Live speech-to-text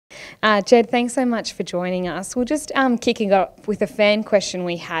Jed, thanks so much for joining us. We're just kicking off with a fan question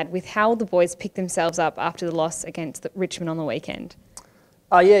we had with how the boys picked themselves up after the loss against Richmond on the weekend.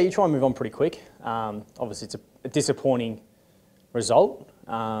 Yeah, you try and move on pretty quick. Obviously, it's a disappointing result,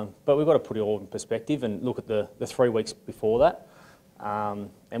 but we've got to put it all in perspective and look at the 3 weeks before that.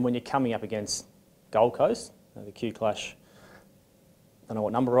 And when you're coming up against Gold Coast, the Q Clash, I don't know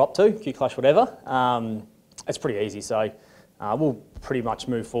what number we're up to, Q Clash whatever, it's pretty easy. So we'll pretty much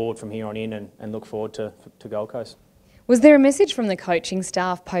move forward from here on in and look forward to Gold Coast. Was there a message from the coaching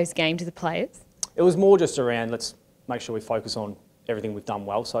staff post-game to the players? It was more just around, let's make sure we focus on everything we've done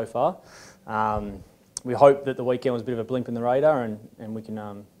well so far. We hope that the weekend was a bit of a blip in the radar and we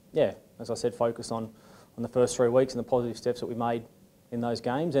can, yeah, as I said, focus on the first 3 weeks and the positive steps that we made in those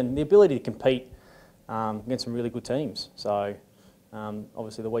games and the ability to compete against some really good teams. So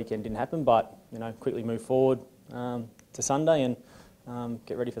obviously the weekend didn't happen, but quickly move forward to Sunday and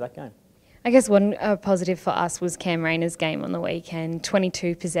get ready for that game. I guess one positive for us was Cam Rayner's game on the weekend,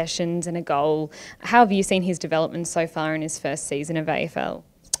 22 possessions and a goal. How have you seen his development so far in his first season of AFL?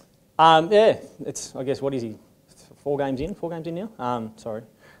 Yeah, it's, I guess, what is he, 4 games in now? Sorry.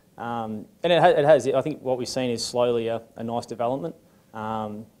 And it has, I think what we've seen is slowly a nice development.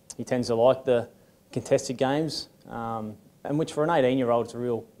 He tends to like the contested games, and which for an 18-year-old is a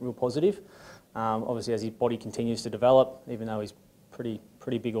real positive. Obviously, as his body continues to develop, even though he's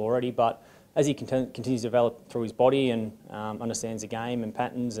pretty big already, but as he continues to develop through his body and understands the game and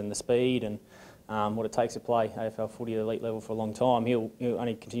patterns and the speed and what it takes to play AFL footy at elite level for a long time, he'll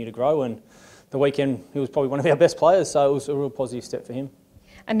only continue to grow. And the weekend, he was probably one of our best players, so it was a real positive step for him.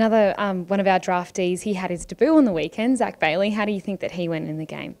 Another one of our draftees, he had his debut on the weekend, Zach Bailey. How do you think that he went in the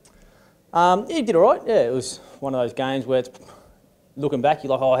game? Yeah, he did all right. Yeah, it was one of those games where it's, looking back,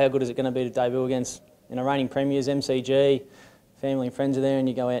 you're like, oh, how good is it going to be to debut against reigning premiers, MCG, family and friends are there, and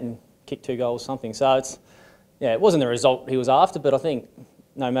you go out and kick 2 goals, something. So it's, yeah, it wasn't the result he was after, but I think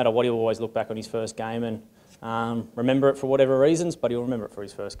no matter what, he'll always look back on his first game and remember it for whatever reasons, but he'll remember it for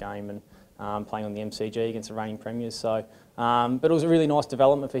his first game and playing on the MCG against the reigning premiers. So, but it was a really nice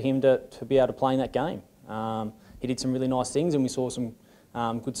development for him to be able to play in that game. He did some really nice things, and we saw some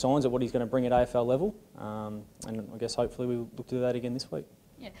good signs of what he's going to bring at AFL level. And I guess hopefully we'll look to do that again this week.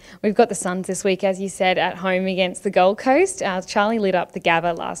 Yeah. We've got the Suns this week, as you said, at home against the Gold Coast. Charlie lit up the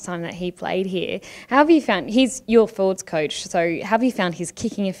Gabba last time that he played here. How have you found, he's your forwards coach, so how have you found his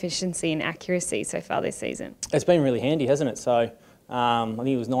kicking efficiency and accuracy so far this season? It's been really handy, hasn't it? So I think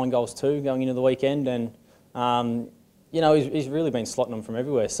it was 9 goals 2 going into the weekend, and he's really been slotting them from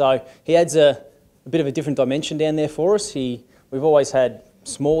everywhere. So he adds a bit of a different dimension down there for us. We've always had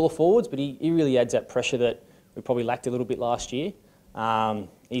smaller forwards, but he really adds that pressure that we probably lacked a little bit last year.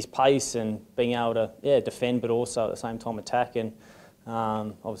 His pace and being able to defend, but also at the same time attack. And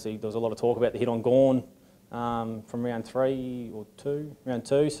obviously there was a lot of talk about the hit on Gawn from round 2.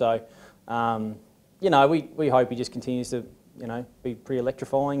 So we hope he just continues to be pretty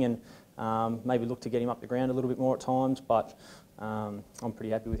electrifying and maybe look to get him up the ground a little bit more at times. But I'm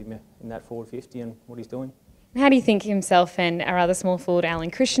pretty happy with him in that forward 50 and what he's doing. How do you think himself and our other small forward,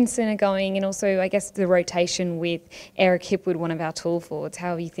 Alan Christensen, are going? And also, I guess, the rotation with Eric Hipwood, one of our tall forwards.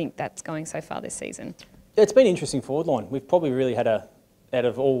 How do you think that's going so far this season? Yeah, it's been an interesting forward line. We've probably really had out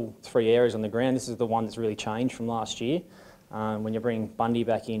of all 3 areas on the ground, this is the one that's really changed from last year. When you bring Bundy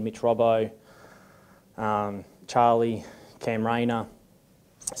back in, Mitch Robbo, Charlie, Cam Rayner.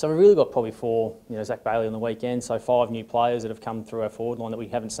 So we've really got probably 4, Zach Bailey on the weekend, so 5 new players that have come through our forward line that we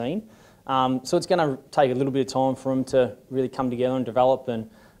haven't seen. So it's going to take a little bit of time for them to really come together and develop and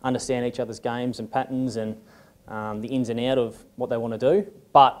understand each other's games and patterns and the ins and outs of what they want to do.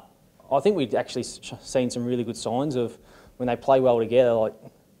 But I think we've actually seen some really good signs of when they play well together, like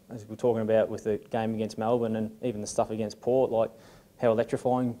as we were talking about with the game against Melbourne and even the stuff against Port, like how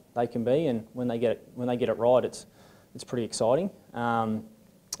electrifying they can be. And when they get it right, it's pretty exciting.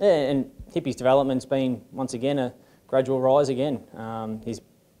 And Hippie's development's been once again a gradual rise again.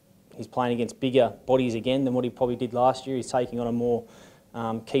 He's playing against bigger bodies again than what he probably did last year. He's taking on a more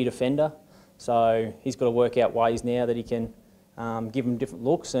key defender. So he's got to work out ways now that he can give him different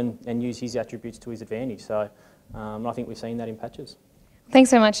looks and use his attributes to his advantage. So I think we've seen that in patches. Thanks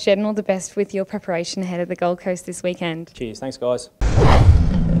so much, Jed, and all the best with your preparation ahead of the Gold Coast this weekend. Cheers. Thanks, guys.